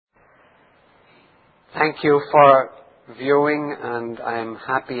Thank you for viewing, and I'm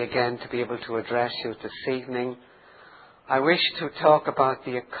happy again to be able to address you this evening. I wish to talk about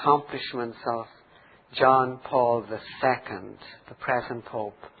the accomplishments of John Paul II, the present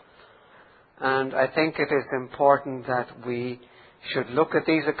Pope. And I think it is important that we should look at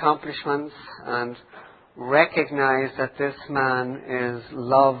these accomplishments and recognize that this man is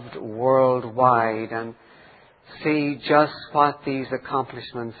loved worldwide and see just what these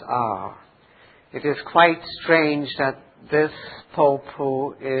accomplishments are. It is quite strange that this Pope,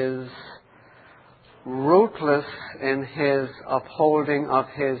 who is ruthless in his upholding of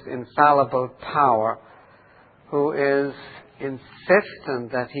his infallible power, who is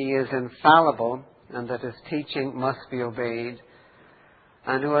insistent that he is infallible and that his teaching must be obeyed,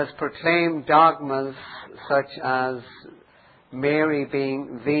 and who has proclaimed dogmas such as Mary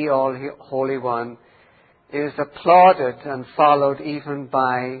being the All-Holy One, is applauded and followed even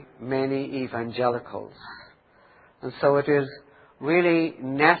by many evangelicals. And so it is really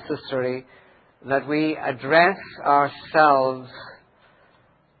necessary that we address ourselves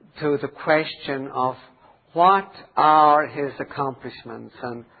to the question of what are his accomplishments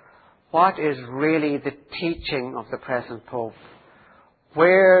and what is really the teaching of the present Pope.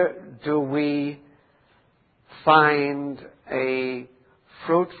 Where do we find a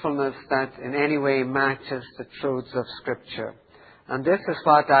fruitfulness that in any way matches the truths of Scripture? And this is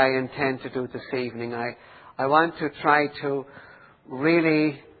what I intend to do this evening. I want to try to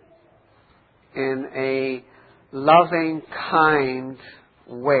really, in a loving, kind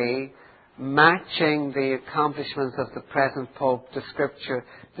way, matching the accomplishments of the present Pope to Scripture,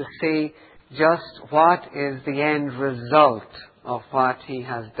 to see just what is the end result of what he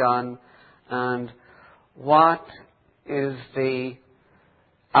has done and what is the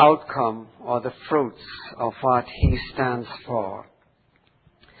outcome or the fruits of what he stands for.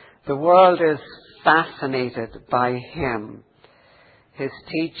 The world is fascinated by him. His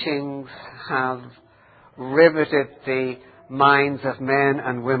teachings have riveted the minds of men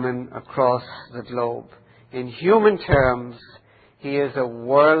and women across the globe. In human terms, he is a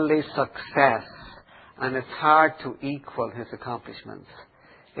worldly success, and it's hard to equal his accomplishments.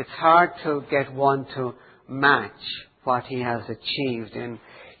 It's hard to get one to match what he has achieved in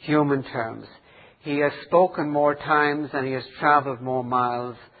human terms. He has spoken more times and he has traveled more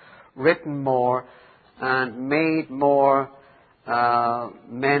miles, written more, and made more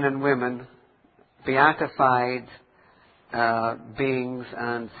men and women beatified beings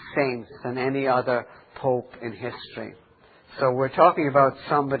and saints than any other pope in history. So we're talking about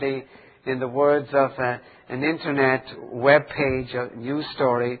somebody, in the words of an internet web page, a news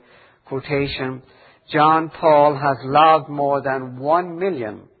story, quotation, John Paul has logged more than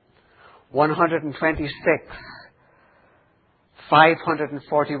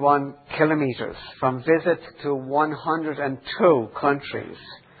 1,126,541 kilometers from visits to 102 countries,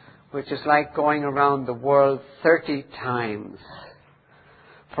 which is like going around the world 30 times.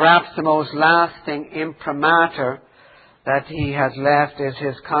 Perhaps the most lasting imprimatur that he has left is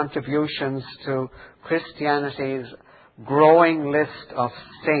his contributions to Christianity's growing list of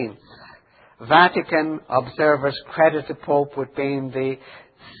saints. Vatican observers credit the Pope with being the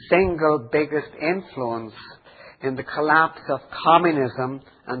single biggest influence in the collapse of communism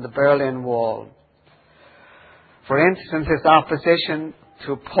and the Berlin Wall. For instance, his opposition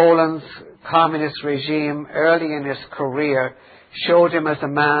to Poland's communist regime early in his career showed him as a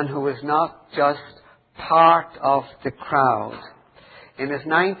man who was not just part of the crowd. In his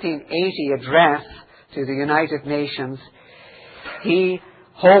 1980 address to the United Nations, he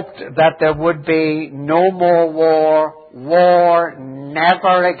hoped that there would be no more war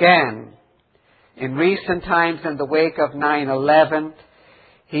never again. In recent times, in the wake of 9/11,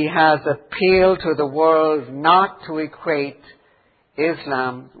 he has appealed to the world not to equate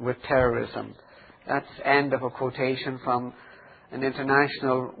Islam with terrorism. That's end of a quotation from an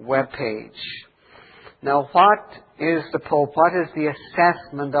international web page. Now, what is the Pope? What is the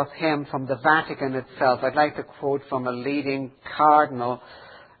assessment of him from the Vatican itself? I'd like to quote from a leading cardinal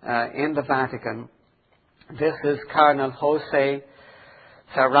in the Vatican. This is Cardinal Jose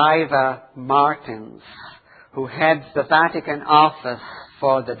Saraiva Martins, who heads the Vatican office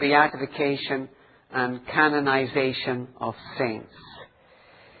for the beatification and canonization of saints.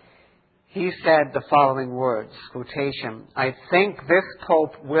 He said the following words, quotation, "I think this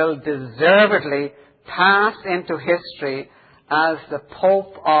Pope will deservedly pass into history as the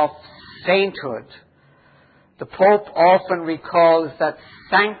Pope of sainthood. The Pope often recalls that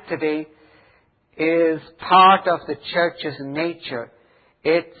sanctity is part of the Church's nature,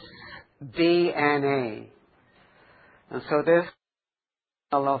 its DNA." And so this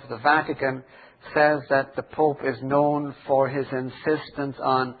of the Vatican says that the Pope is known for his insistence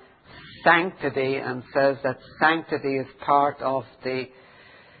on sanctity, and says that sanctity is part of the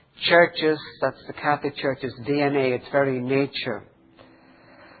Church's, that's the Catholic Church's DNA, its very nature.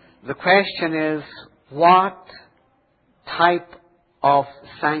 The question is, what type of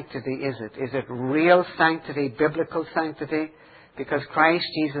sanctity is it? Is it real sanctity, biblical sanctity? Because Christ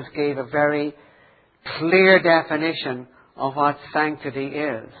Jesus gave a very clear definition of what sanctity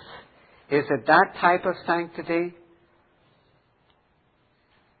is. Is it that type of sanctity?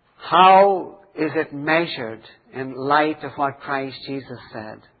 How is it measured in light of what Christ Jesus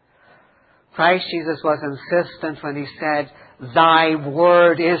said? Christ Jesus was insistent when he said, "Thy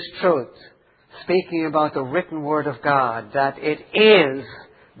word is truth," speaking about the written word of God, that it is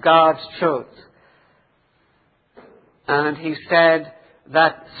God's truth. And he said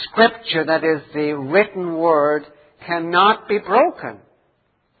that Scripture, that is the written word, cannot be broken.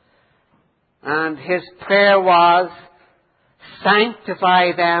 And his prayer was,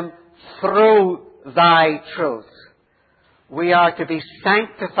 "Sanctify them through thy truth." We are to be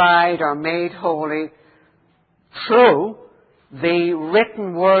sanctified or made holy through the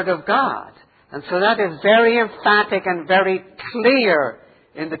written word of God. And so that is very emphatic and very clear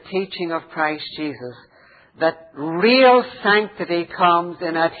in the teaching of Christ Jesus, that real sanctity comes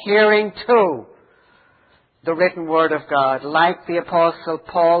in adhering to the written word of God. Like the Apostle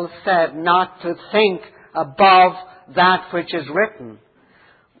Paul said, not to think above that which is written.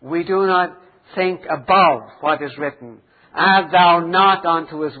 We do not think above what is written. Add thou not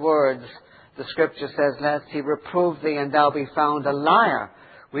unto his words, the Scripture says, lest he reprove thee and thou be found a liar.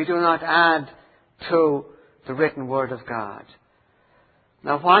 We do not add to the written word of God.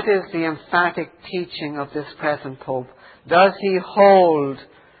 Now, what is the emphatic teaching of this present Pope? Does he hold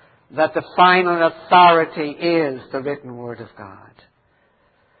that the final authority is the written word of God?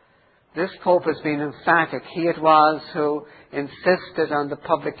 This Pope has been emphatic. He it was who insisted on the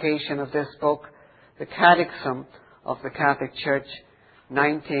publication of this book, the Catechism of the Catholic Church,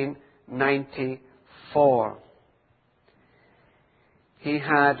 1994. He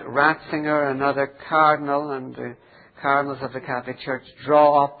had Ratzinger, another cardinal, and the cardinals of the Catholic Church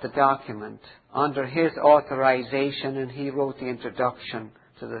draw up the document under his authorization, and he wrote the introduction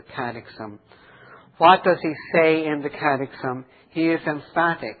to the Catechism. What does he say in the Catechism? He is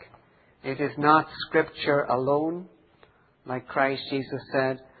emphatic. It is not Scripture alone, like Christ Jesus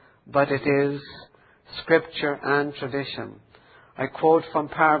said, but it is Scripture and tradition. I quote from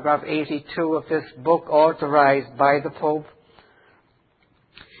paragraph 82 of this book authorized by the Pope.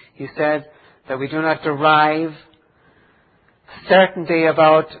 He said that we do not derive certainty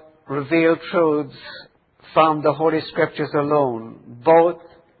about revealed truths from the Holy Scriptures alone. Both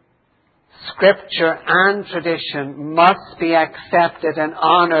Scripture and tradition must be accepted and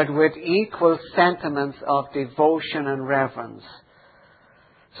honored with equal sentiments of devotion and reverence.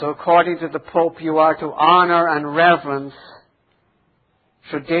 So according to the Pope, you are to honor and reverence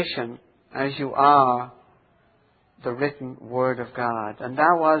tradition as you are the written Word of God. And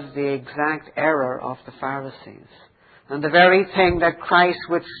that was the exact error of the Pharisees. And the very thing that Christ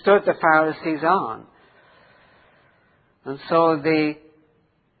withstood the Pharisees on. And so the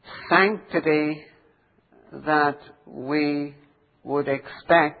sanctity that we would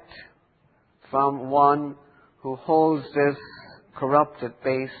expect from one who holds this corrupted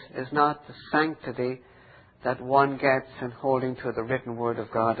base is not the sanctity that one gets in holding to the written Word of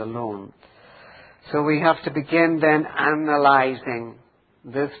God alone. So we have to begin then analyzing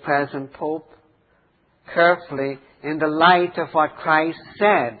this present Pope carefully in the light of what Christ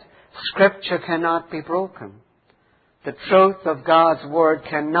said. Scripture cannot be broken. The truth of God's Word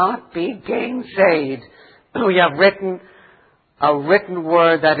cannot be gainsaid. We have a written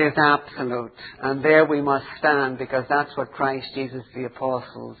Word that is absolute. And there we must stand, because that's what Christ Jesus, the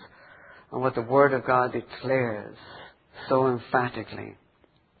apostles, and what the Word of God declares so emphatically.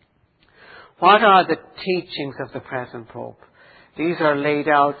 What are the teachings of the present Pope? These are laid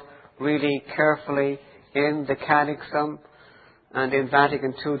out really carefully in the Catechism and in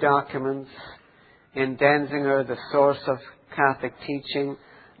Vatican II documents, in Denzinger, the source of Catholic teaching,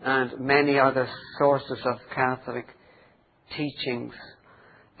 and many other sources of Catholic teachings.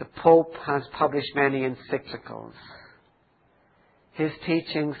 The Pope has published many encyclicals. His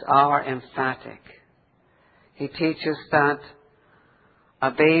teachings are emphatic. He teaches that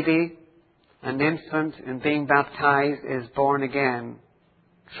a baby, an infant, in being baptized is born again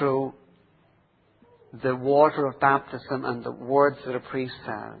through the water of baptism and the words that a priest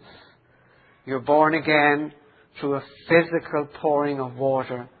says. You're born again through a physical pouring of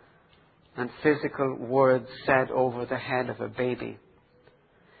water and physical words said over the head of a baby.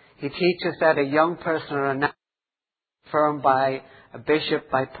 He teaches that a young person or a confirmed by a bishop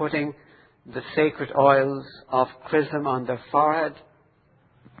by putting the sacred oils of chrism on their forehead,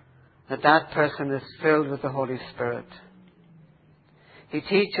 that person is filled with the Holy Spirit. He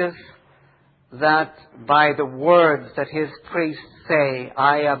teaches that by the words that his priests say,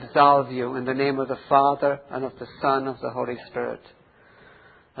 I absolve you in the name of the Father and of the Son and of the Holy Spirit,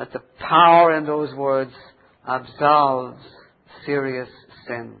 that the power in those words absolves serious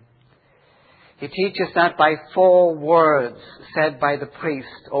sin. He teaches that by 4 words said by the priest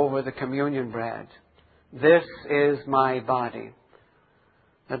over the communion bread, this is my body.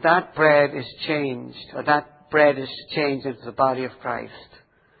 That bread is changed, or that bread is changed into the body of Christ.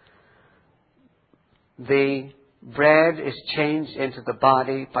 The bread is changed into the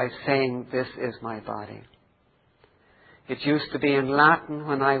body by saying, this is my body. It used to be in Latin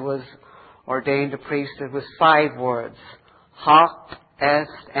when I was ordained a priest. It was 5 words. Hoc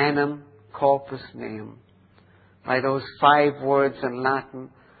est enim corpus meum. By those 5 words in Latin,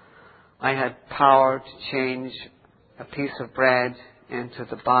 I had power to change a piece of bread into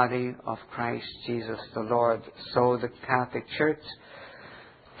the body of Christ Jesus the Lord. So the Catholic Church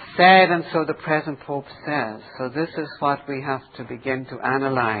said, and so the present Pope says. So this is what we have to begin to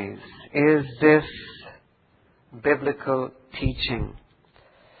analyze. Is this biblical teaching?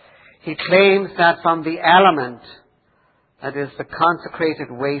 He claims that from the element, that is the consecrated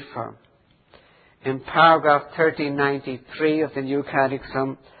wafer, in paragraph 1393 of the New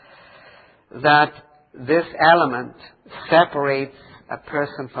Catechism, that this element separates a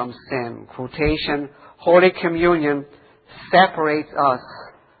person from sin. Quotation, Holy Communion separates us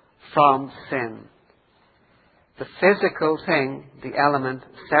from sin. The physical thing, the element,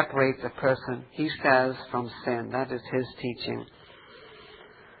 separates a person, he says, from sin. That is his teaching.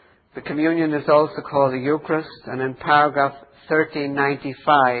 The communion is also called the Eucharist, and in paragraph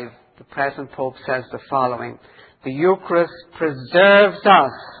 1395, the present Pope says the following: the Eucharist preserves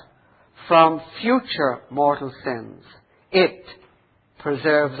us from future mortal sins. It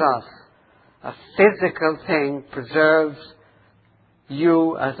preserves us. A physical thing preserves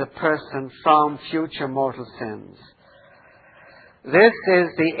you as a person from future mortal sins. This is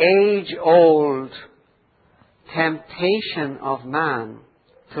the age-old temptation of man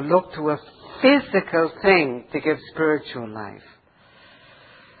to look to a physical thing to give spiritual life.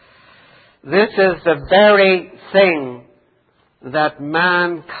 This is the very thing that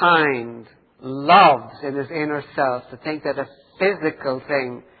mankind loves in his inner self, to think that a physical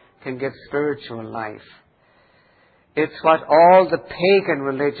thing can give spiritual life. It's what all the pagan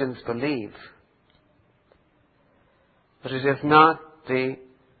religions believe. But it is not the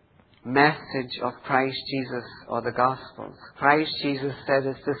message of Christ Jesus or the Gospels. Christ Jesus said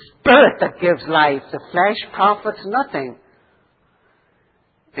it's the Spirit that gives life. The flesh profits nothing.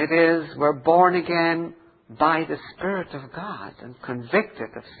 It is, we're born again by the Spirit of God and convicted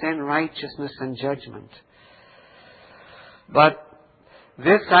of sin, righteousness and judgment. But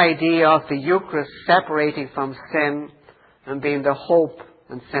this idea of the Eucharist separating from sin and being the hope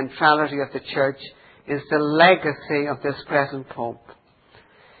and centrality of the Church is the legacy of this present Pope.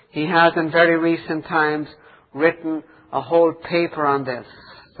 He has in very recent times written a whole paper on this.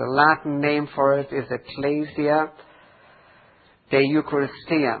 The Latin name for it is Ecclesia de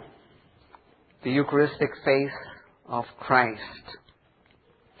Eucharistia, the Eucharistic faith of Christ.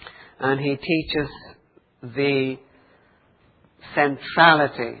 And he teaches the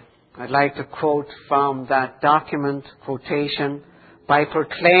centrality. I'd like to quote from that document, quotation, by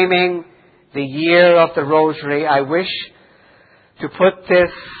proclaiming the year of the Rosary, I wish to put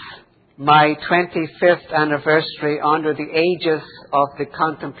this, my 25th anniversary, under the aegis of the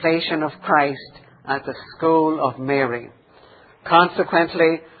contemplation of Christ at the School of Mary.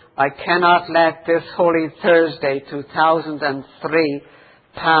 Consequently, I cannot let this Holy Thursday 2003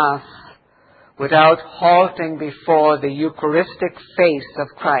 pass without halting before the Eucharistic face of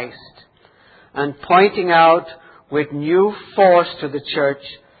Christ and pointing out with new force to the Church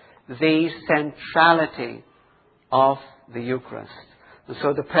the centrality of the Eucharist. And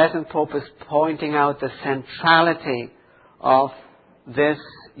so the present Pope is pointing out the centrality of this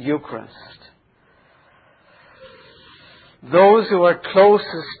Eucharist. Those who are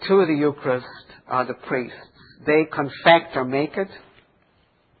closest to the Eucharist are the priests. They confect or make it.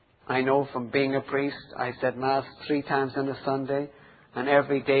 I know from being a priest, I said Mass 3 times on a Sunday and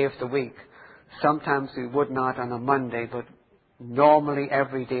every day of the week. Sometimes we would not on a Monday, but normally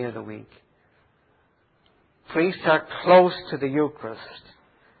every day of the week. Priests are close to the Eucharist.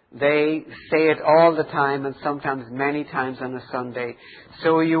 They say it all the time and sometimes many times on a Sunday.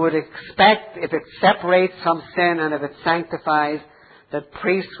 So you would expect, if it separates from sin and if it sanctifies, that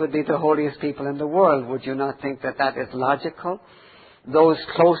priests would be the holiest people in the world. Would you not think that that is logical? Those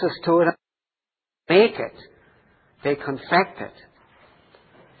closest to it make it. They confect it.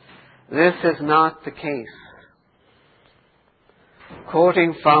 This is not the case.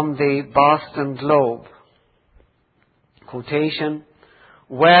 Quoting from the Boston Globe, quotation,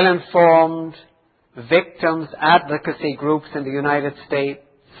 well-informed victims advocacy groups in the United States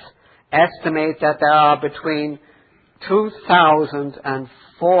estimate that there are between 2,000 and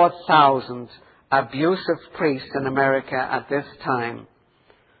 4,000 abusive priests in America at this time,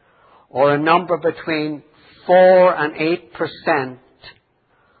 or a number between 4 and 8%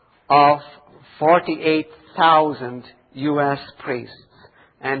 of 48,000 U.S. priests.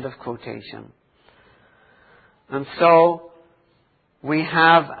 End of quotation. And so we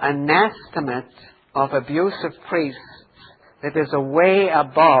have an estimate of abusive priests that is way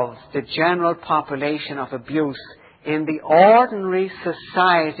above the general population of abuse in the ordinary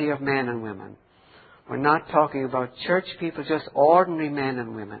society of men and women. We're not talking about church people, just ordinary men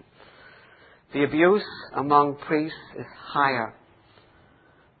and women. The abuse among priests is higher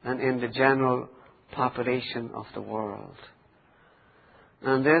than in the general population of the world.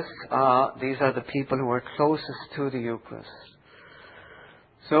 And these are the people who are closest to the Eucharist.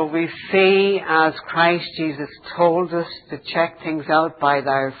 So we see, as Christ Jesus told us to check things out, by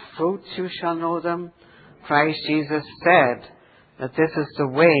their fruits you shall know them. Christ Jesus said that this is the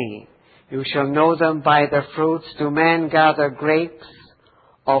way. You shall know them by their fruits. Do men gather grapes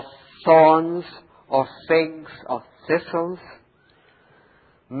of thorns or figs of thistles?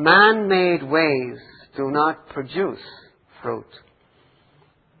 Man-made ways do not produce fruit.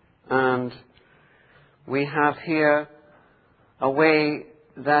 And we have here a way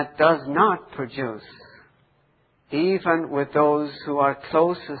that does not produce, even with those who are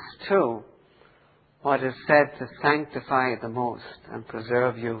closest to what is said to sanctify the most and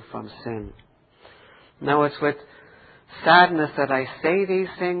preserve you from sin. Now, it's with sadness that I say these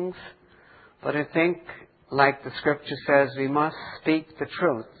things, but I think, like the Scripture says, we must speak the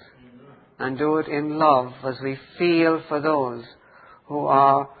truth and do it in love, as we feel for those who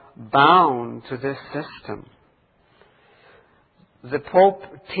are bound to this system. The Pope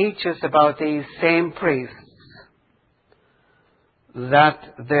teaches about these same priests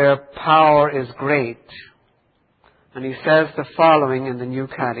that their power is great. And he says the following in the New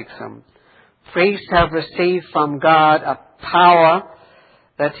Catechism: priests have received from God a power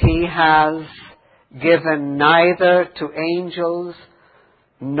that He has given neither to angels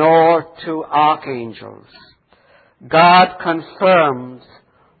nor to archangels. God confirms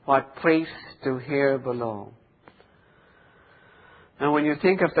what priests do here below. Now, when you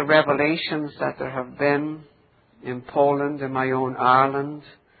think of the revelations that there have been in Poland, in my own Ireland,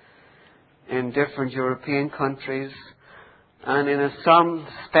 in different European countries, and in some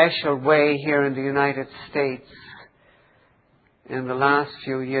special way here in the United States, in the last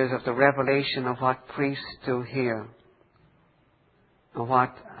few years, of the revelation of what priests do here, of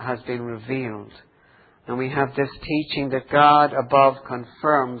what has been revealed. And we have this teaching that God above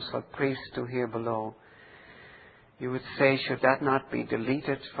confirms what priests do here below. You would say, should that not be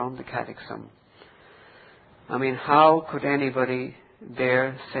deleted from the Catechism? I mean, how could anybody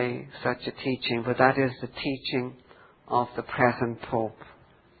dare say such a teaching? But that is the teaching of the present Pope.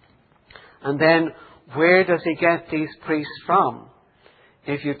 And then, where does he get these priests from?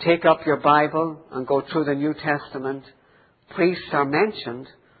 If you take up your Bible and go through the New Testament, priests are mentioned,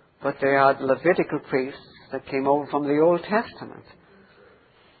 but they are the Levitical priests that came over from the Old Testament.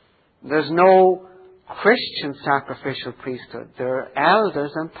 There's no Christian sacrificial priesthood. There are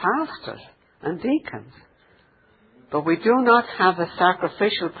elders and pastors and deacons. But we do not have a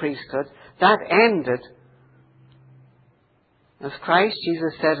sacrificial priesthood. That ended, as Christ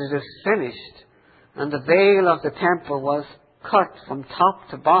Jesus said, it is finished. And the veil of the temple was cut from top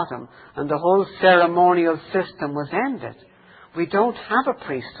to bottom, and the whole ceremonial system was ended. We don't have a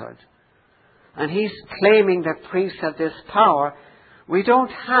priesthood. And he's claiming that priests have this power. We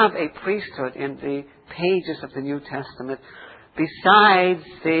don't have a priesthood in the pages of the New Testament besides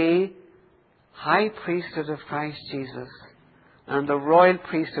the high priesthood of Christ Jesus and the royal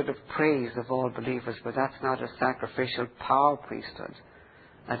priesthood of praise of all believers. But that's not a sacrificial power priesthood.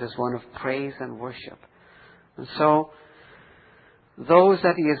 That is one of praise and worship. And so, those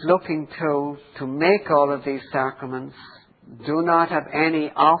that he is looking to make all of these sacraments do not have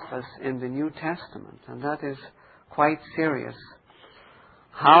any office in the New Testament. And that is quite serious.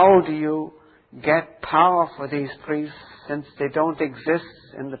 How do you get power for these priests since they don't exist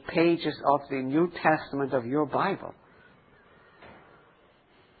in the pages of the New Testament of your Bible?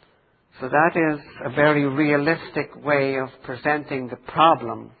 So that is a very realistic way of presenting the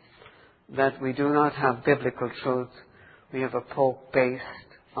problem, that we do not have biblical truth. We have a Pope based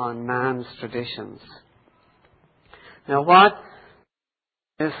on man's traditions. Now, what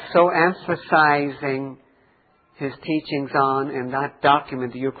is so emphasizing his teachings on in that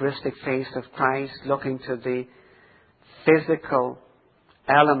document, the Eucharistic Face of Christ, looking to the physical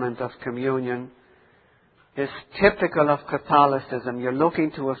element of communion, is typical of Catholicism. You're looking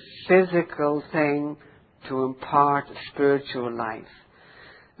to a physical thing to impart spiritual life.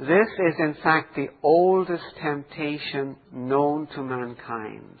 This is in fact the oldest temptation known to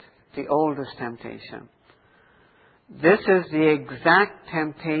mankind. The oldest temptation. This is the exact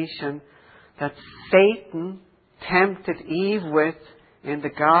temptation that Satan tempted Eve with in the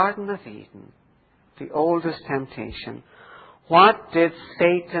Garden of Eden. The oldest temptation. What did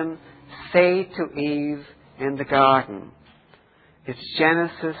Satan say to Eve in the garden? It's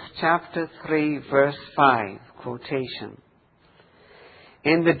Genesis chapter 3, verse 5, quotation.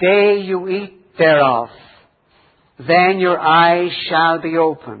 In the day you eat thereof, then your eyes shall be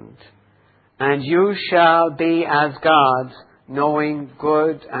opened, and you shall be as gods, knowing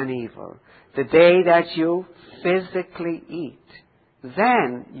good and evil. The day that you physically eat,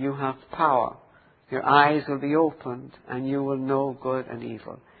 then you have power. Your eyes will be opened, and you will know good and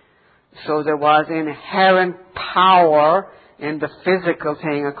evil. So there was inherent power in the physical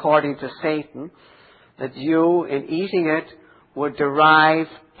thing, according to Satan, that you, in eating it, would derive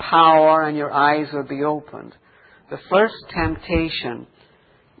power and your eyes would be opened. The first temptation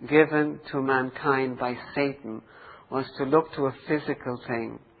given to mankind by Satan was to look to a physical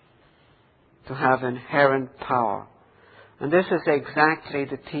thing, to have inherent power. And this is exactly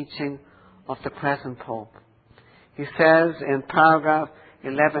the teaching of the present Pope. He says in paragraph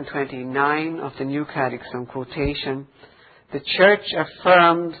 1129 of the New Catechism, quotation, the Church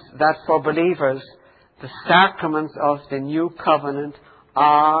affirms that for believers the sacraments of the New Covenant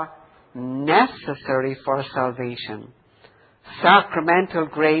are necessary for salvation. Sacramental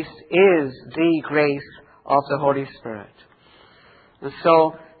grace is the grace of the Holy Spirit. And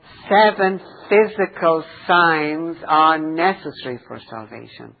so 7 physical signs are necessary for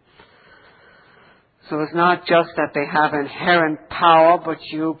salvation. So it's not just that they have inherent power, but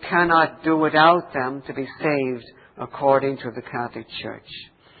you cannot do without them to be saved according to the Catholic Church.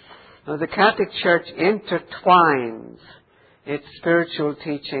 Now, the Catholic Church intertwines its spiritual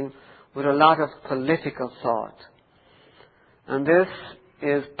teaching with a lot of political thought. And this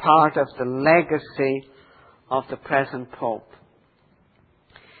is part of the legacy of the present Pope.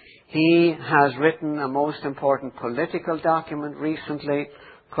 He has written a most important political document recently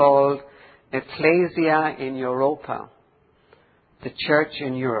called Ecclesia in Europa, the Church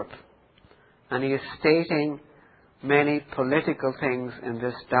in Europe. And he is stating many political things in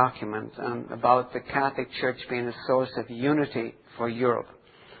this document and about the Catholic Church being a source of unity for Europe.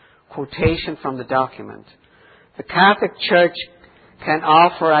 Quotation from the document. The Catholic Church can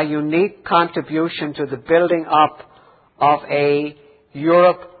offer a unique contribution to the building up of a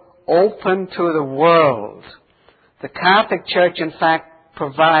Europe open to the world. The Catholic Church, in fact,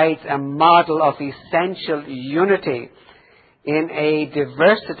 provides a model of essential unity in a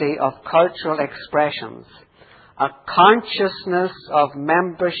diversity of cultural expressions, a consciousness of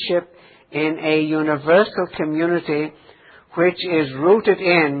membership in a universal community which is rooted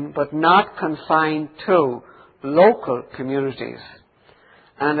in, but not confined to, local communities,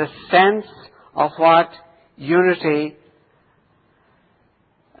 and a sense of what unity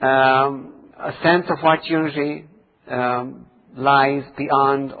lies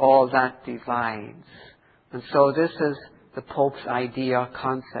beyond all that divides. And so this is the Pope's idea,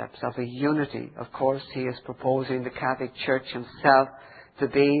 concepts of a unity. Of course, he is proposing the Catholic Church himself to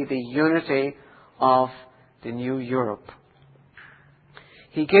be the unity of the new Europe.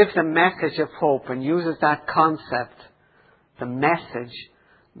 He gives a message of hope and uses that concept, the message,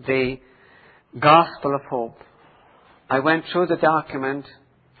 the gospel of hope. I went through the document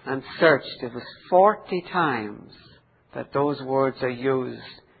and searched. It was 40 times that those words are used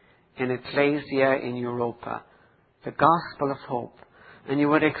in Ecclesia in Europa. The gospel of hope. And you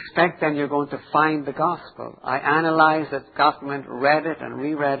would expect then you're going to find the gospel. I analyzed that document, read it and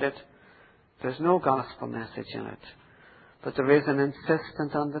reread it. There's no gospel message in it. But there is an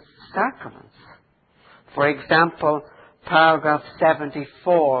insistence on the sacraments. For example, paragraph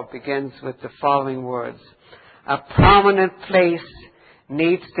 74 begins with the following words. A prominent place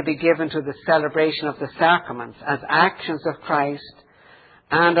needs to be given to the celebration of the sacraments as actions of Christ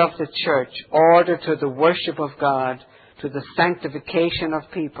and of the Church, order to the worship of God, to the sanctification of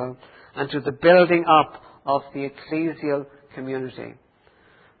people, and to the building up of the ecclesial community.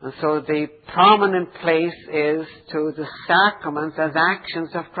 And so the prominent place is to the sacraments as actions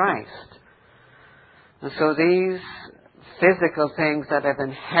of Christ. And so these physical things that have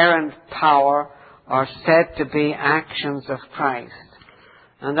inherent power are said to be actions of Christ.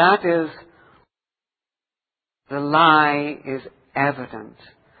 And that is, the lie is evident,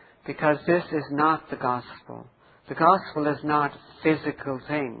 because this is not the gospel. The gospel is not physical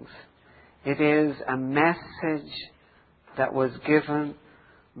things. It is a message that was given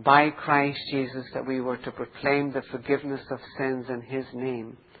by Christ Jesus, that we were to proclaim the forgiveness of sins in His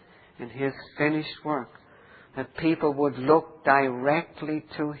name, in His finished work, that people would look directly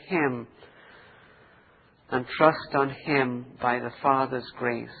to Him and trust on Him by the Father's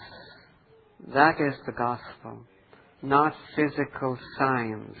grace. That is the gospel, not physical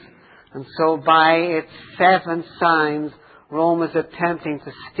signs. And so by its 7 signs, Rome is attempting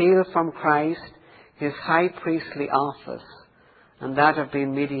to steal from Christ His high priestly office, and that of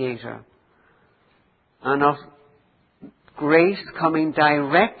being mediator, and of grace coming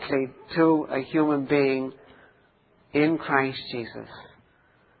directly to a human being in Christ Jesus,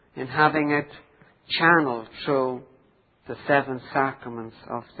 in having it channeled through the 7 sacraments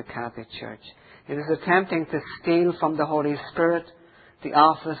of the Catholic Church. It is attempting to steal from the Holy Spirit the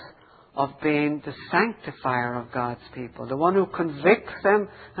office of being the sanctifier of God's people, the one who convicts them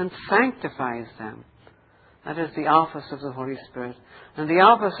and sanctifies them. That is the office of the Holy Spirit. And the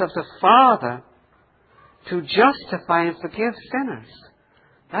office of the Father to justify and forgive sinners.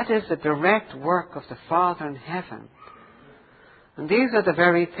 That is the direct work of the Father in heaven. And these are the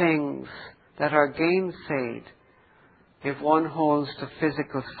very things that are gainsaid if one holds to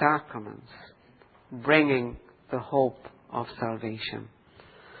physical sacraments, bringing the hope of salvation.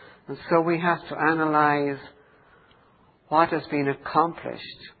 And so we have to analyze what has been accomplished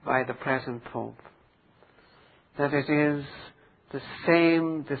by the present Pope. That it is the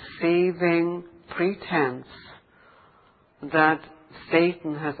same deceiving pretense that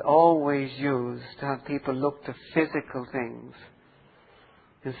Satan has always used to have people look to physical things,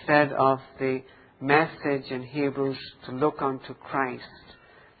 instead of the message in Hebrews to look unto Christ,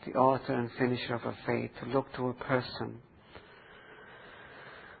 the author and finisher of our faith, to look to a person.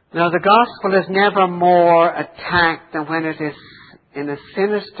 Now, the gospel is never more attacked than when it is in a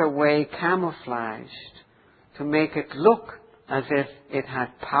sinister way camouflaged to make it look as if it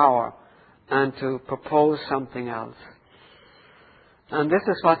had power and to propose something else. And this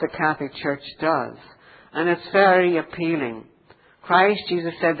is what the Catholic Church does. And it's very appealing. Christ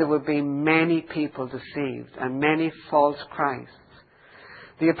Jesus said there would be many people deceived and many false Christs.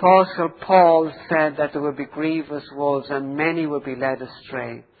 The Apostle Paul said that there would be grievous wolves and many would be led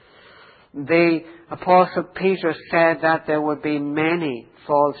astray. The Apostle Peter said that there would be many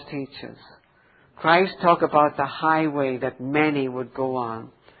false teachers. Christ talked about the highway that many would go on.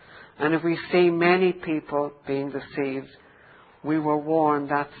 And if we see many people being deceived, we were warned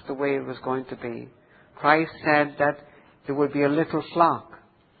that's the way it was going to be. Christ said that there would be a little flock.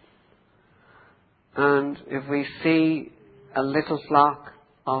 And if we see a little flock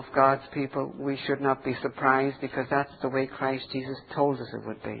of God's people, we should not be surprised, because that's the way Christ Jesus told us it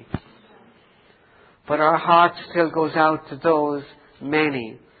would be. But our heart still goes out to those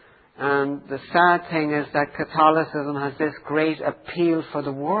many. And the sad thing is that Catholicism has this great appeal for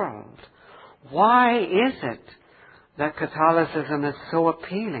the world. Why is it that Catholicism is so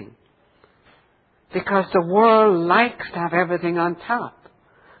appealing? Because the world likes to have everything on top.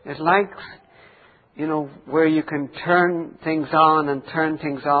 It likes, where you can turn things on and turn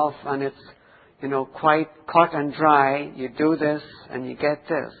things off, and it's, quite cut and dry. You do this and you get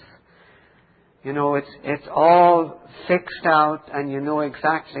this. It's all fixed out, and you know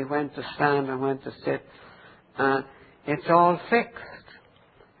exactly when to stand and when to sit. It's all fixed.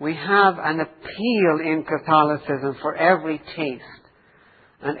 We have an appeal in Catholicism for every taste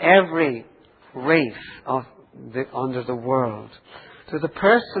and every race under the world. To the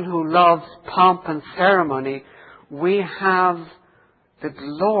person who loves pomp and ceremony, we have the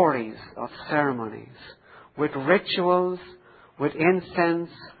glories of ceremonies, with rituals, with incense,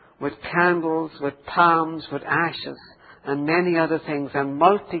 with candles, with palms, with ashes, and many other things, and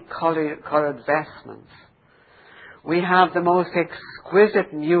multicolored vestments. We have the most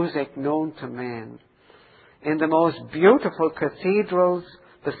exquisite music known to men, in the most beautiful cathedrals,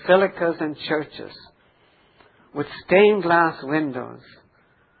 basilicas, and churches, with stained glass windows.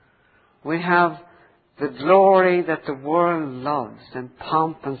 We have the glory that the world loves in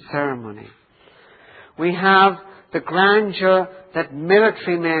pomp and ceremony. We have the grandeur that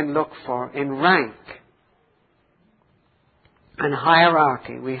military men look for in rank and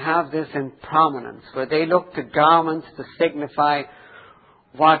hierarchy. We have this in prominence, where they look to garments to signify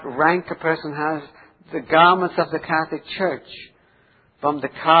what rank a person has. The garments of the Catholic Church, from the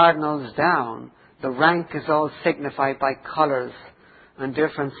cardinals down, the rank is all signified by colours and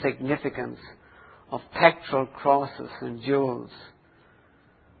different significance of pectoral crosses and jewels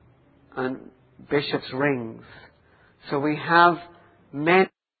and bishops' rings. So we have many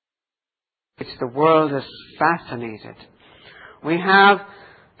which the world is fascinated. We have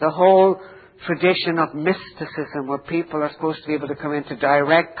the whole tradition of mysticism, where people are supposed to be able to come into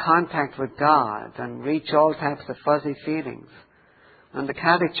direct contact with God and reach all types of fuzzy feelings. And the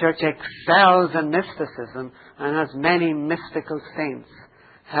Catholic Church excels in mysticism and has many mystical saints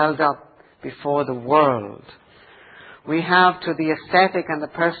held up before the world. We have, to the ascetic and the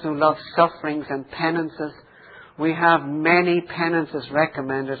person who loves sufferings and penances, we have many penances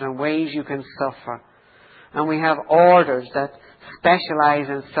recommended and ways you can suffer. And we have orders that specialize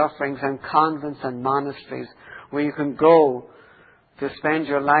in sufferings, and convents and monasteries where you can go to spend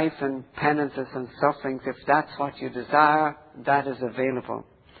your life in penances and sufferings. If that's what you desire, that is available.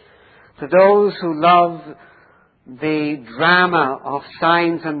 To those who love the drama of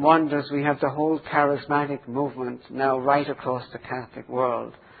signs and wonders, we have the whole charismatic movement now right across the Catholic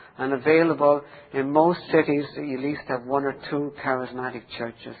world, and available in most cities. You at least have one or two charismatic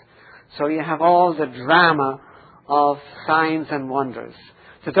churches. So you have all the drama of signs and wonders.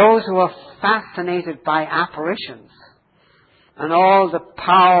 To those who are fascinated by apparitions and all the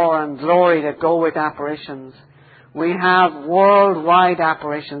power and glory that go with apparitions, we have worldwide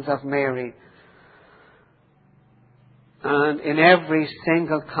apparitions of Mary, and in every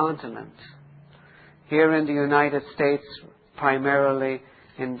single continent. Here in the United States, primarily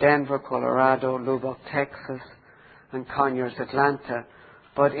in Denver, Colorado, Lubbock, Texas, and Conyers, Atlanta.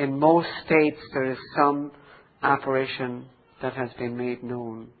 But in most states there is some apparition that has been made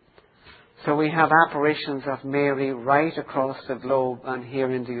known. So we have apparitions of Mary right across the globe and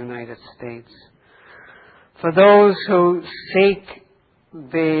here in the United States. For those who seek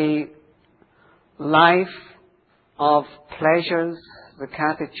the life of pleasures, the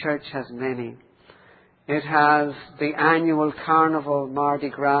Catholic Church has many. It has the annual carnival, Mardi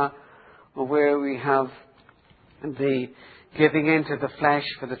Gras, where we have the giving into the flesh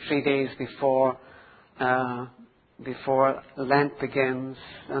for the 3 days before Lent begins,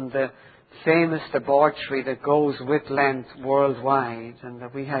 and the famous debauchery that goes with Lent worldwide, and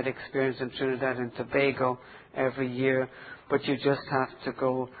that we had experience in Trinidad and Tobago every year. But you just have to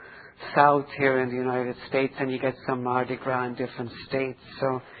go south here in the United States and you get some Mardi Gras in different states.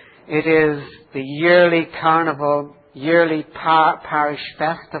 So it is the yearly carnival, yearly parish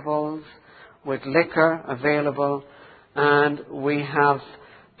festivals with liquor available, and we have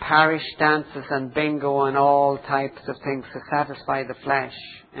parish dances and bingo and all types of things to satisfy the flesh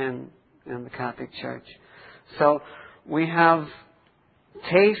in the Catholic Church. So we have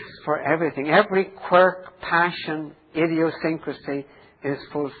taste for everything. Every quirk, passion, idiosyncrasy is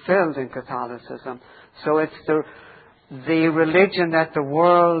fulfilled in Catholicism. So it's the religion that the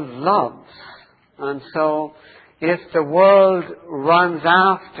world loves. And so if the world runs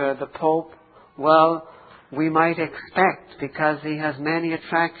after the Pope, well, we might expect, because he has many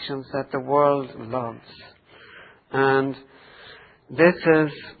attractions that the world loves. And this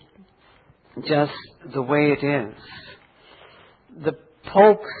is just the way it is. The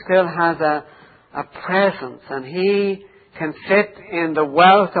Pope still has a presence, and he can sit in the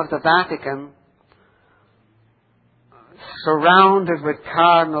wealth of the Vatican, surrounded with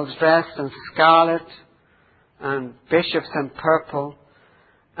cardinals dressed in scarlet and bishops in purple,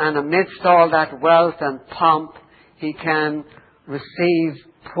 and amidst all that wealth and pomp, he can receive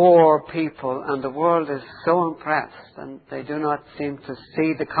poor people, and the world is so impressed, and they do not seem to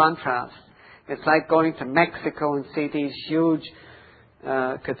see the contrast. It's like going to Mexico and see these huge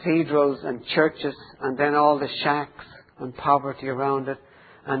cathedrals and churches, and then all the shacks and poverty around it,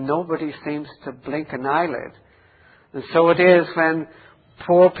 and nobody seems to blink an eyelid. And so it is when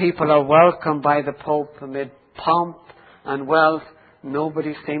poor people are welcomed by the Pope amid pomp and wealth.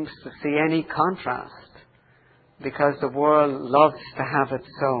 Nobody seems to see any contrast, because the world loves to have it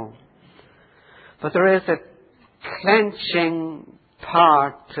so. But there is a clenching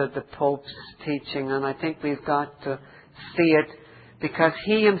part to the Pope's teaching, and I think we've got to see it, because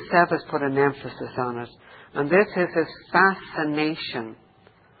he himself has put an emphasis on it. And this is his fascination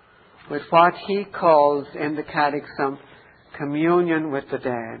with what he calls in the Catechism communion with the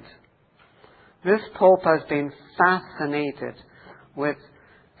dead. This Pope has been fascinated with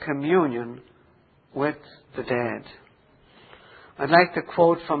communion with the dead. I'd like to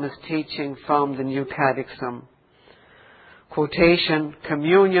quote from his teaching from the New Catechism. Quotation: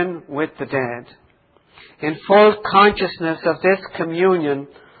 communion with the dead. In full consciousness of this communion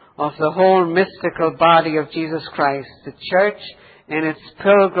of the whole mystical body of Jesus Christ, the Church and its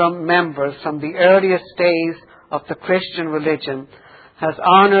pilgrim members from the earliest days of the Christian religion has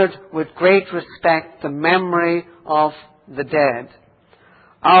honored with great respect the memory of the dead.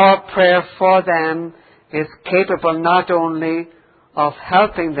 Our prayer for them is capable not only of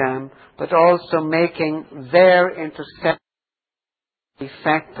helping them, but also making their intercession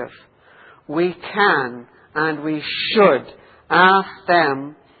effective. We can and we should ask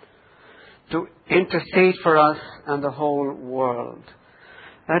them to intercede for us and the whole world.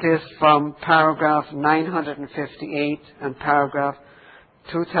 That is from paragraph 958 and paragraph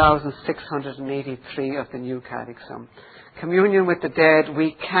 2683 of the New Catechism. Communion with the dead,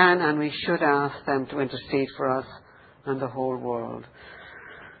 we can and we should ask them to intercede for us and the whole world.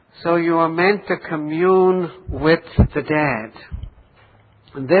 So you are meant to commune with the dead.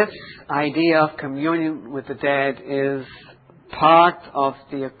 This idea of communion with the dead is part of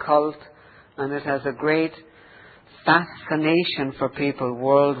the occult, and it has a great fascination for people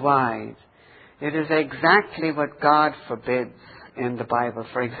worldwide. It is exactly what God forbids in the Bible.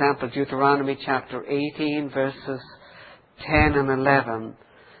 For example, Deuteronomy chapter 18, verses 10 and 11.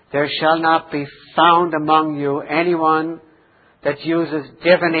 There shall not be found among you anyone that uses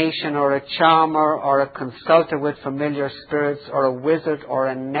divination or a charmer or a consulter with familiar spirits or a wizard or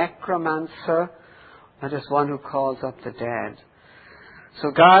a necromancer. That is one who calls up the dead.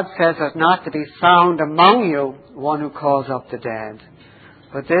 So God says there's not to be found among you one who calls up the dead.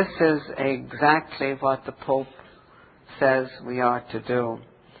 But this is exactly what the Pope says we are to do.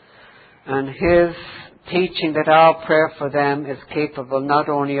 And his teaching that our prayer for them is capable not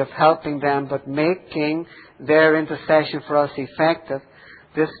only of helping them, but making their intercession for us effective.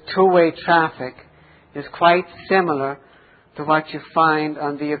 This two-way traffic is quite similar to what you find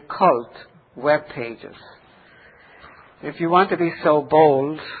on the occult web pages. If you want to be so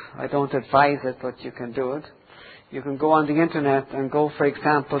bold, I don't advise it, but you can do it. You can go on the internet and go, for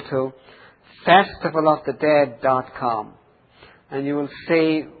example, to festivalofthedead.com, and you will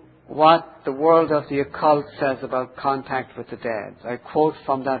see what the world of the occult says about contact with the dead. I quote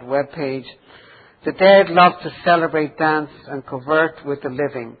from that web page: "The dead love to celebrate, dance, and convert with the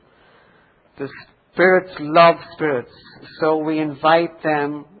living. The spirits love spirits, so we invite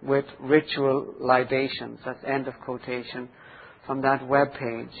them with ritual libations." That's end of quotation from that web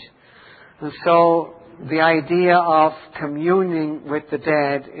page. And so the idea of communing with the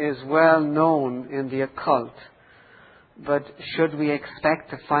dead is well known in the occult. But should we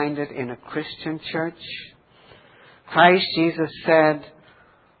expect to find it in a Christian church? Christ Jesus said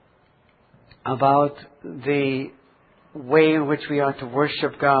about the way in which we are to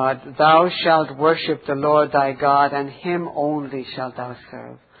worship God, "Thou shalt worship the Lord thy God, and him only shalt thou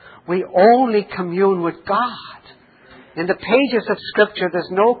serve." We only commune with God. In the pages of Scripture,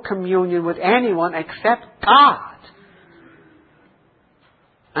 there's no communion with anyone except God.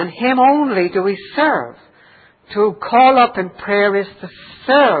 And him only do we serve. To call up in prayer is to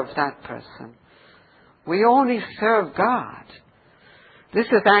serve that person. We only serve God. This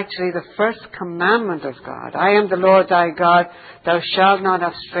is actually the first commandment of God. "I am the Lord thy God, thou shalt not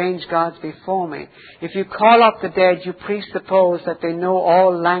have strange gods before me." If you call up the dead, you presuppose that they know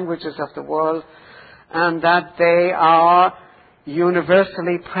all languages of the world and that they are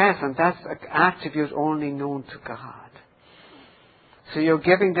universally present. That's an attribute only known to God. So you're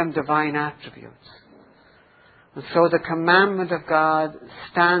giving them divine attributes. And so the commandment of God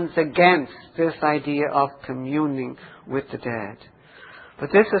stands against this idea of communing with the dead.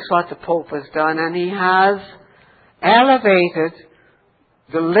 But this is what the Pope has done, and he has elevated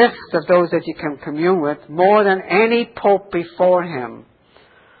the list of those that you can commune with more than any Pope before him.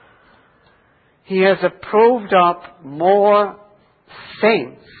 He has approved up more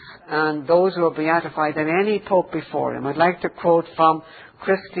saints and those who are beatified than any Pope before him. I'd like to quote from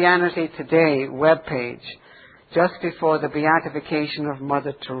Christianity Today webpage, just before the beatification of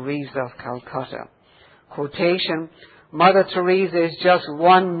Mother Teresa of Calcutta. Quotation: "Mother Teresa is just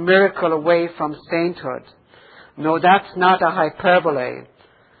one miracle away from sainthood. No, that's not a hyperbole.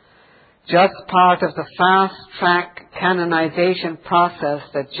 Just part of the fast-track canonization process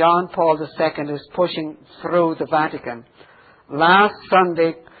that John Paul II is pushing through the Vatican. Last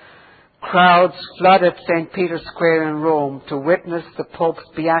Sunday, crowds flooded St. Peter's Square in Rome to witness the Pope's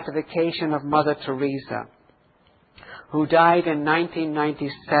beatification of Mother Teresa, who died in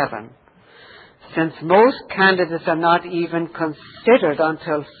 1997. Since most candidates are not even considered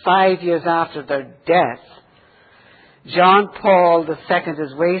until 5 years after their death, John Paul II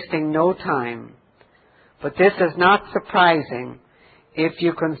is wasting no time. But this is not surprising. if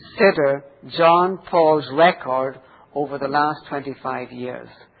you consider John Paul's record over the last 25 years.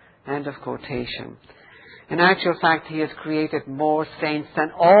 End of quotation. In actual fact, he has created more saints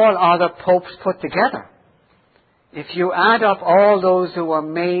than all other popes put together. If you add up all those who were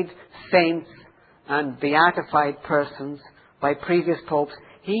made saints and beatified persons by previous popes,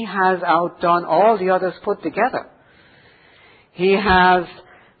 he has outdone all the others put together. He has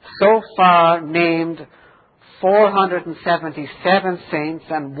so far named 477 saints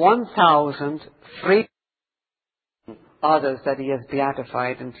and 1,003 others that he has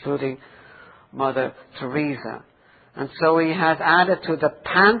beatified, including Mother Teresa. And so he has added to the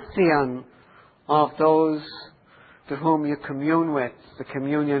pantheon of those to whom you commune with, the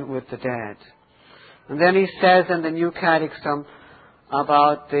communion with the dead. And then he says in the New Catechism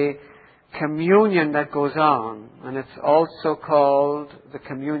about the communion that goes on, and it's also called the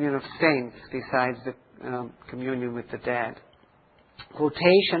communion of saints besides the communion with the dead.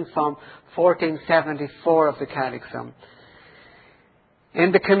 Quotation from 1474 of the Catechism.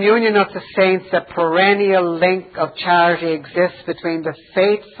 In the communion of the saints, a perennial link of charity exists between the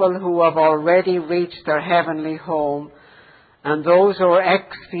faithful who have already reached their heavenly home and those who are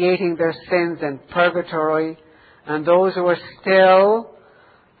expiating their sins in purgatory and those who are still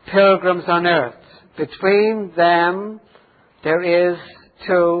pilgrims on earth. Between them, there is,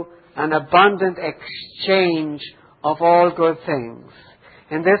 too, an abundant exchange of all good things.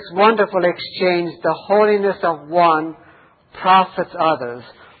 In this wonderful exchange, the holiness of one profits others,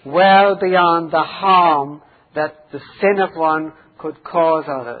 well beyond the harm that the sin of one could cause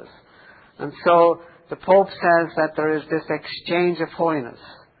others. And so the Pope says that there is this exchange of holiness.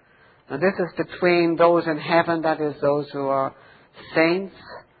 And this is between those in heaven, that is, those who are saints,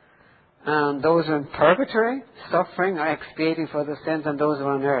 and those who are in purgatory, suffering or expiating for their sins, and those who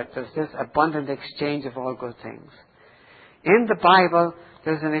are on earth. There's this abundant exchange of all good things. In the Bible,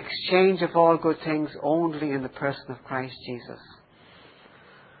 there's an exchange of all good things only in the person of Christ Jesus.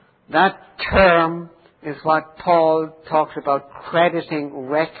 That term is what Paul talks about, crediting,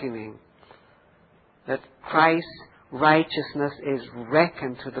 reckoning. That Christ's righteousness is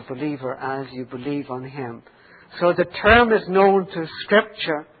reckoned to the believer as you believe on him. So the term is known to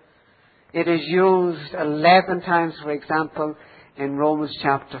Scripture. It is used 11 times, for example, in Romans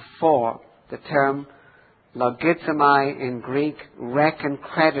chapter 4. The term logizomai in Greek, reckon,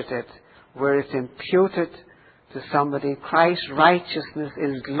 credited, where it's imputed to somebody. Christ's righteousness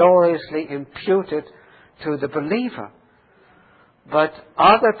is gloriously imputed to the believer. But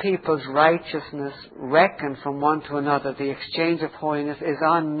other people's righteousness reckoned from one to another, the exchange of holiness, is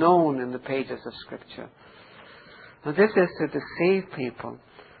unknown in the pages of Scripture. Now this is to deceive people,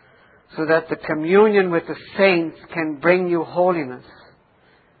 so that the communion with the saints can bring you holiness.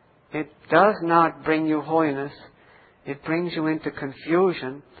 It does not bring you holiness. It brings you into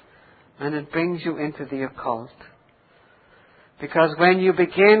confusion, and it brings you into the occult. Because when you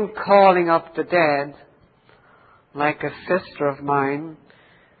begin calling up the dead, like a sister of mine,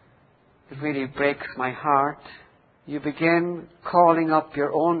 it really breaks my heart. You begin calling up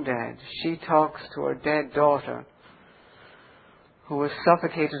your own dead. She talks to her dead daughter, who was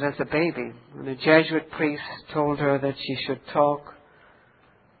suffocated as a baby. And a Jesuit priest told her that she should talk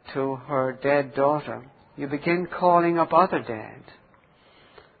to her dead daughter. You begin calling up other dead.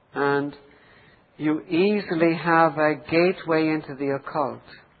 And you easily have a gateway into the occult.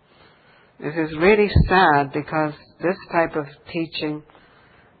 It is really sad because this type of teaching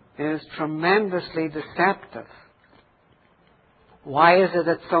is tremendously deceptive. Why is it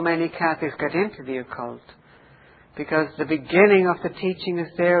that so many Catholics get into the occult? Because the beginning of the teaching is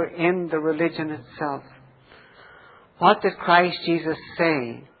there in the religion itself. What did Christ Jesus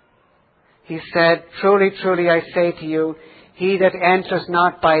say? He said, "Truly, truly, I say to you, he that enters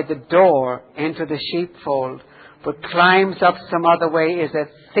not by the door into the sheepfold, but climbs up some other way is a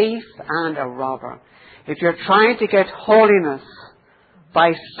thief and a robber." If you're trying to get holiness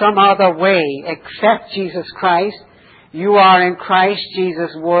by some other way except Jesus Christ, you are in Christ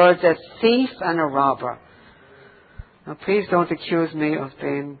Jesus' words a thief and a robber. Now please don't accuse me of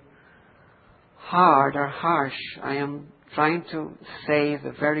being hard or harsh. I am trying to say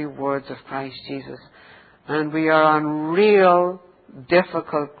the very words of Christ Jesus. And we are on real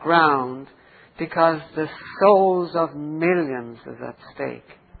difficult ground because the souls of millions is at stake.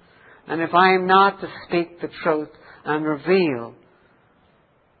 And if I am not to speak the truth and reveal,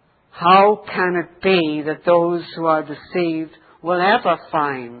 how can it be that those who are deceived will ever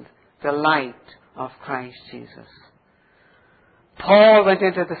find the light of Christ Jesus? Paul went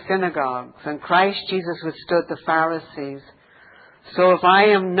into the synagogues and Christ Jesus withstood the Pharisees. So if I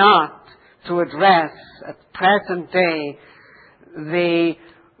am not to address at present day the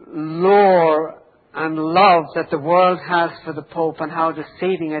lure and love that the world has for the Pope and how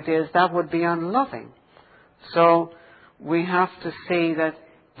deceiving it is, that would be unloving. So we have to see that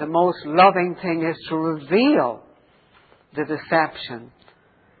the most loving thing is to reveal the deception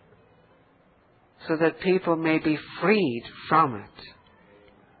so that people may be freed from it.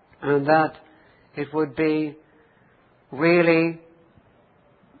 And that it would be really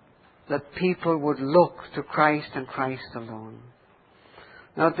that people would look to Christ and Christ alone.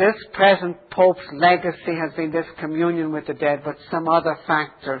 Now, this present Pope's legacy has been this communion with the dead, but some other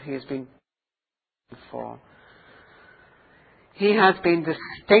factor he has been for. He has been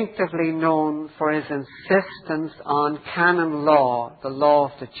distinctively known for his insistence on canon law, the law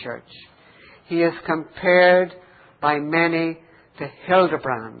of the Church. He is compared by many to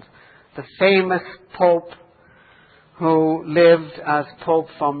Hildebrand, the famous Pope who lived as Pope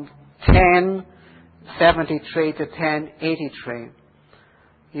from 1073 to 1083.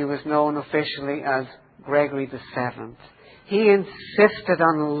 He was known officially as Gregory VII. He insisted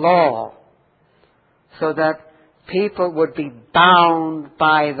on law so that people would be bound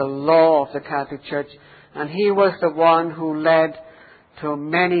by the law of the Catholic Church, and he was the one who led to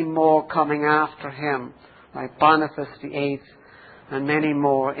many more coming after him, like Boniface VIII and many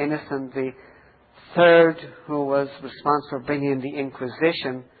more, Innocent III, who was responsible for bringing in the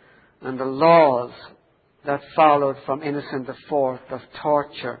Inquisition and the laws that followed from Innocent IV of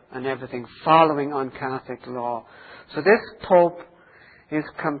torture and everything, following on Catholic law. So this Pope is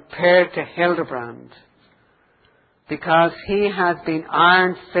compared to Hildebrand because he has been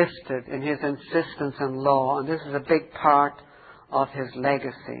iron-fisted in his insistence on law, and this is a big part of his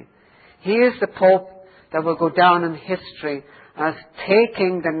legacy. He is the Pope that will go down in history as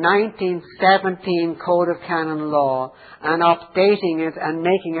taking the 1917 Code of Canon Law and updating it and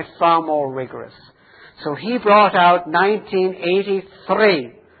making it far more rigorous. So he brought out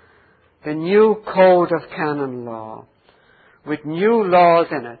 1983, the new Code of Canon Law, with new laws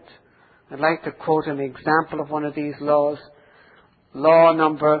in it. I'd like to quote an example of one of these laws. Law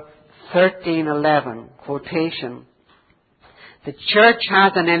number 1311, quotation. The Church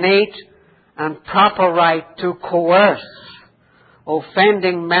has an innate and proper right to coerce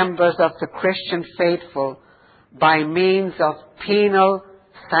offending members of the Christian faithful by means of penal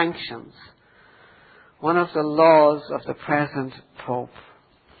sanctions. One of the laws of the present Pope.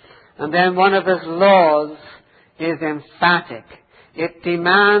 And then one of his laws is emphatic. It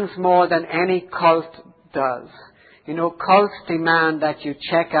demands more than any cult does. You know, cults demand that you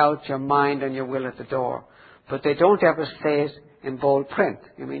check out your mind and your will at the door. But they don't ever say it in bold print.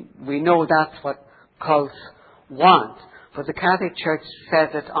 I mean, we know that's what cults want. But the Catholic Church says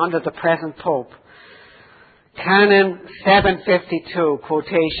it under the present Pope. Canon 752,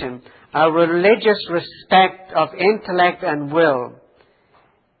 quotation, a religious respect of intellect and will,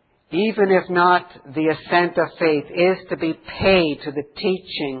 even if not the assent of faith, is to be paid to the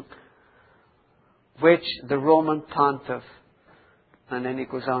teaching which the Roman Pontiff, and then he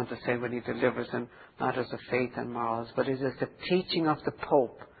goes on to say when he delivers in matters of faith and morals, but it is the teaching of the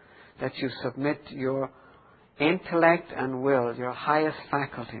Pope that you submit your intellect and will, your highest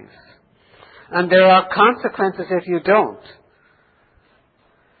faculties. And there are consequences if you don't.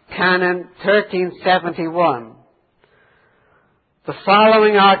 Canon 1371. The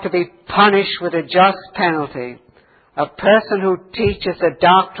following are to be punished with a just penalty. A person who teaches a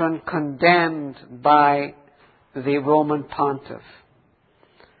doctrine condemned by the Roman Pontiff.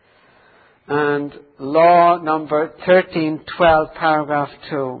 And law number 1312, paragraph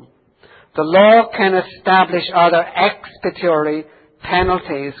 2. The law can establish other expiatory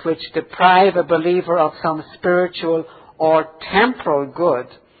penalties which deprive a believer of some spiritual or temporal good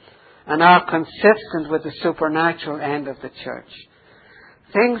and are consistent with the supernatural end of the Church.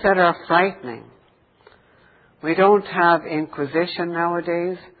 Things that are frightening. We don't have Inquisition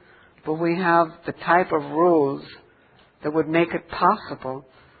nowadays, but we have the type of rules that would make it possible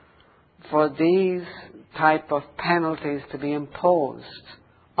for these type of penalties to be imposed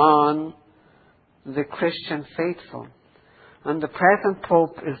on the Christian faithful. And the present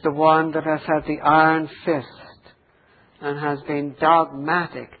Pope is the one that has had the iron fist and has been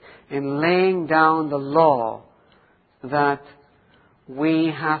dogmatic in laying down the law that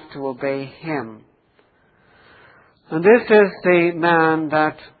we have to obey him. And this is the man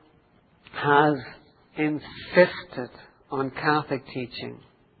that has insisted on Catholic teaching.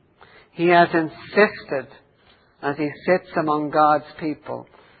 He has insisted, as he sits among God's people,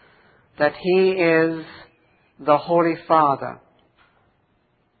 that he is the Holy Father,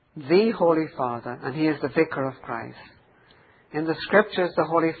 and he is the Vicar of Christ. In the Scriptures, the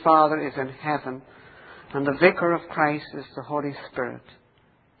Holy Father is in heaven, And the vicar of Christ is the Holy Spirit,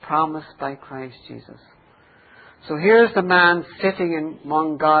 promised by Christ Jesus. So here's the man sitting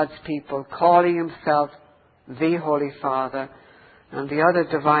among God's people, calling himself the Holy Father, and the other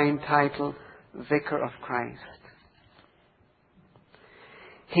divine title, Vicar of Christ.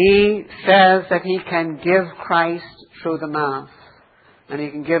 He says that he can give Christ through the Mass, and he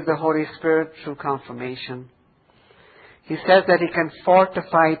can give the Holy Spirit through confirmation. He says that he can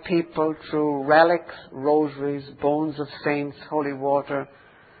fortify people through relics, rosaries, bones of saints, holy water,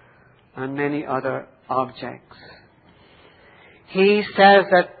 and many other objects. He says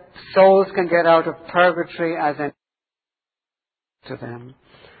that souls can get out of purgatory as an to them.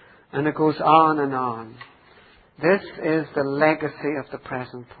 And it goes on and on. This is the legacy of the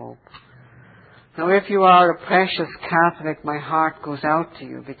present Pope. Now, if you are a precious Catholic, my heart goes out to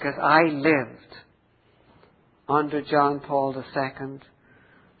you, because I lived under John Paul II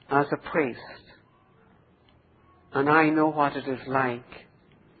as a priest. And I know what it is like.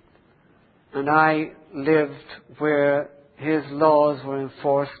 And I lived where his laws were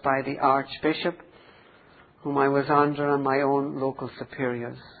enforced by the Archbishop, whom I was under, and my own local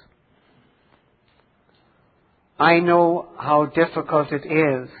superiors. I know how difficult it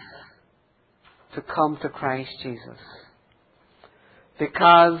is to come to Christ Jesus,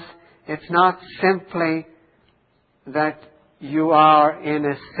 because it's not simply that you are in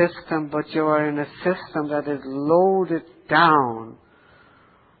a system, but you are in a system that is loaded down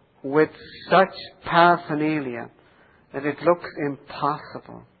with such paraphernalia that it looks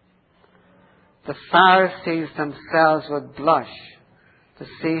impossible. The Pharisees themselves would blush to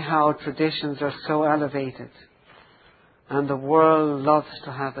see how traditions are so elevated, and the world loves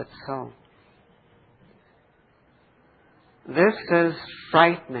to have it so. This is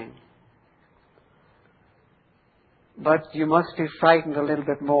frightening. But you must be frightened a little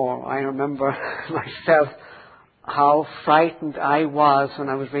bit more. I remember myself how frightened I was when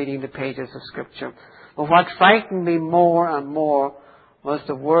I was reading the pages of Scripture. But what frightened me more and more was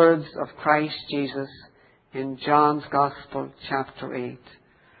the words of Christ Jesus in John's Gospel, chapter 8.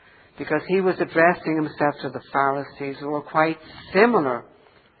 Because he was addressing himself to the Pharisees, who were quite similar,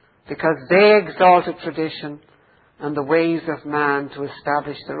 because they exalted tradition and the ways of man to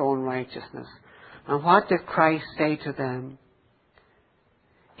establish their own righteousness. And what did Christ say to them?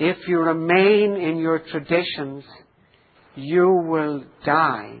 If you remain in your traditions, you will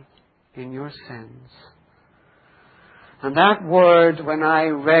die in your sins. And that word, when I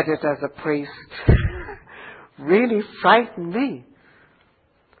read it as a priest, really frightened me.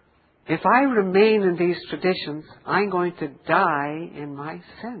 If I remain in these traditions, I'm going to die in my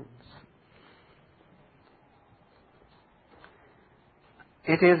sins.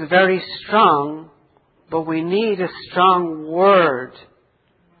 It is very strong, but we need a strong word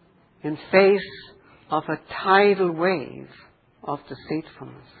in face of a tidal wave of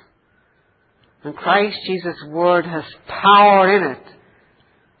deceitfulness. And Christ Jesus' word has power in it.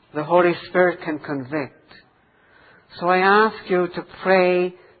 The Holy Spirit can convict. So I ask you to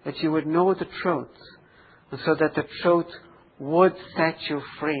pray that you would know the truth, and so that the truth would set you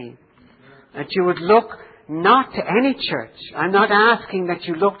free. That you would look not to any church. I'm not asking that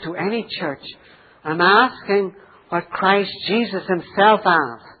you look to any church. I'm asking what Christ Jesus himself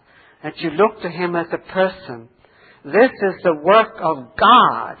asked, that you look to him as a person. This is the work of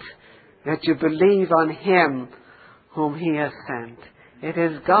God, that you believe on him whom he has sent. It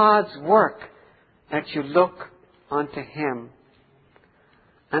is God's work that you look unto him.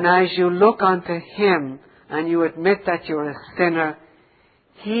 And as you look unto him and you admit that you're a sinner,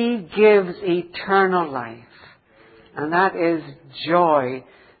 he gives eternal life. And that is joy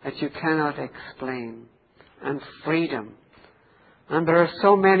that you cannot explain, and freedom. And there are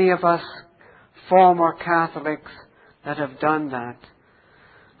so many of us former Catholics that have done that.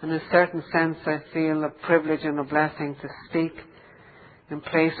 In a certain sense, I feel a privilege and a blessing to speak in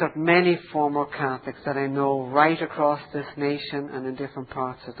place of many former Catholics that I know right across this nation and in different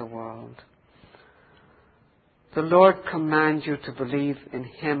parts of the world. The Lord commands you to believe in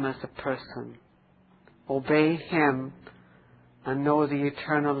him as a person. Obey him and know the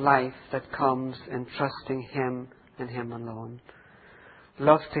eternal life that comes in trusting him and him alone.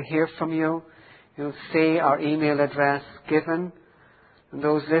 Love to hear from you. You'll see our email address given. And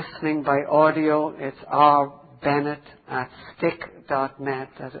those listening by audio, it's rbennett@stic.net.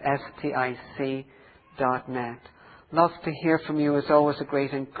 That's STIC.net. Love to hear from you. It's always a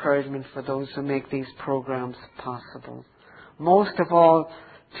great encouragement for those who make these programs possible. Most of all,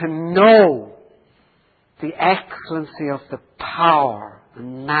 to know the excellency of the power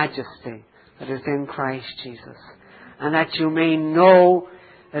and majesty that is in Christ Jesus. And that you may know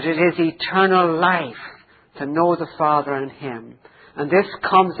that it is eternal life to know the Father and Him. And this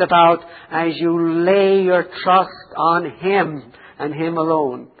comes about as you lay your trust on Him and Him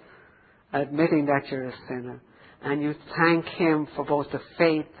alone, admitting that you're a sinner. And you thank Him for both the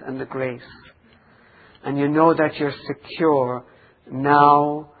faith and the grace. And you know that you're secure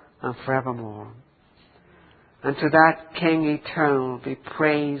now and forevermore. And to that King eternal be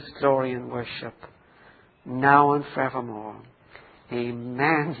praise, glory, and worship, now and forevermore.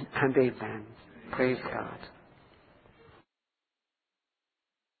 Amen and amen. Praise God.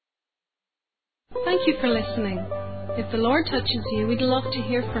 Thank you for listening. If the Lord touches you, we'd love to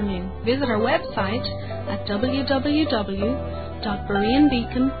hear from you. Visit our website at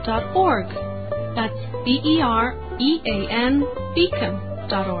www.bereanbeacon.org. That's BEREAN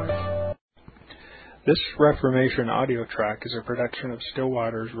beacon.org. This Reformation audio track is a production of Still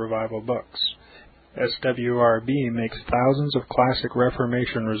Waters Revival Books. SWRB makes thousands of classic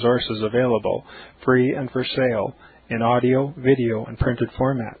Reformation resources available, free and for sale, in audio, video, and printed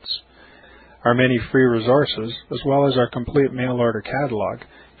formats. Our many free resources, as well as our complete mail-order catalog,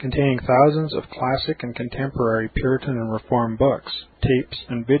 containing thousands of classic and contemporary Puritan and Reformed books, tapes,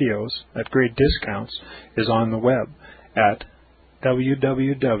 and videos at great discounts, is on the web at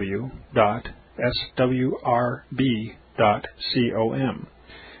www.swrb.com.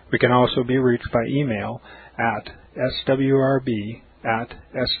 We can also be reached by email at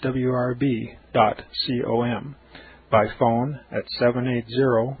swrb@swrb.com, by phone at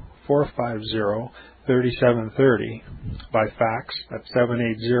 780-450-3730, by fax at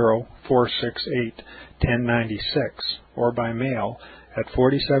 780-468-1096, or by mail at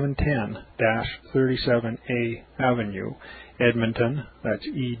 4710-37A Avenue, Edmonton, that's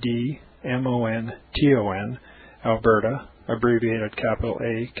Edmonton, Alberta, abbreviated capital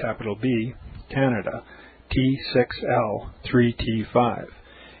A, capital B, Canada, T6L3T5.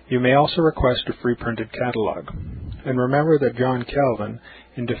 You may also request a free printed catalog. And remember that John Calvin,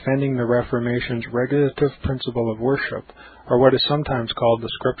 in defending the Reformation's regulative principle of worship, or what is sometimes called the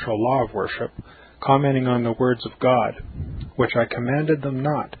scriptural law of worship, commenting on the words of God, which I commanded them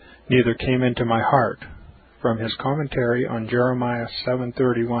not, neither came into my heart, from his commentary on Jeremiah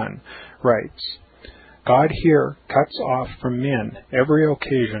 7:31, writes, God here cuts off from men every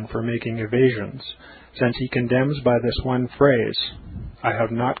occasion for making evasions, since he condemns by this one phrase, I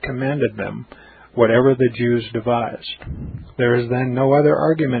have not commanded them, whatever the Jews devised. There is then no other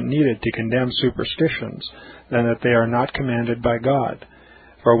argument needed to condemn superstitions than that they are not commanded by God.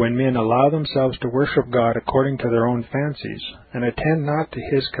 For when men allow themselves to worship God according to their own fancies, and attend not to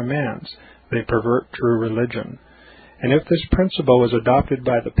His commands, they pervert true religion. And if this principle was adopted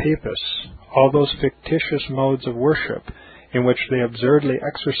by the Papists, all those fictitious modes of worship in which they absurdly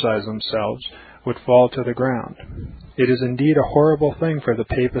exercise themselves would fall to the ground. It is indeed a horrible thing for the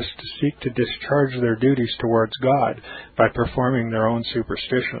Papists to seek to discharge their duties towards God by performing their own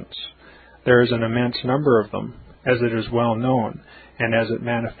superstitions. There is an immense number of them, as it is well known, and as it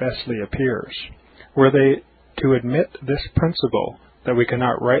manifestly appears. Were they to admit this principle, that we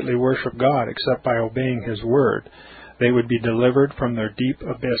cannot rightly worship God except by obeying His word, they would be delivered from their deep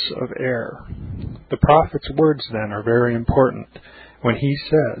abyss of error. The prophet's words, then, are very important, when he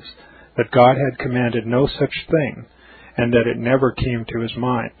says that God had commanded no such thing, and that it never came to his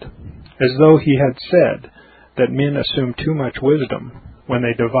mind, as though he had said that men assume too much wisdom when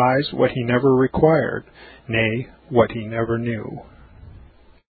they devise what he never required, nay, what he never knew.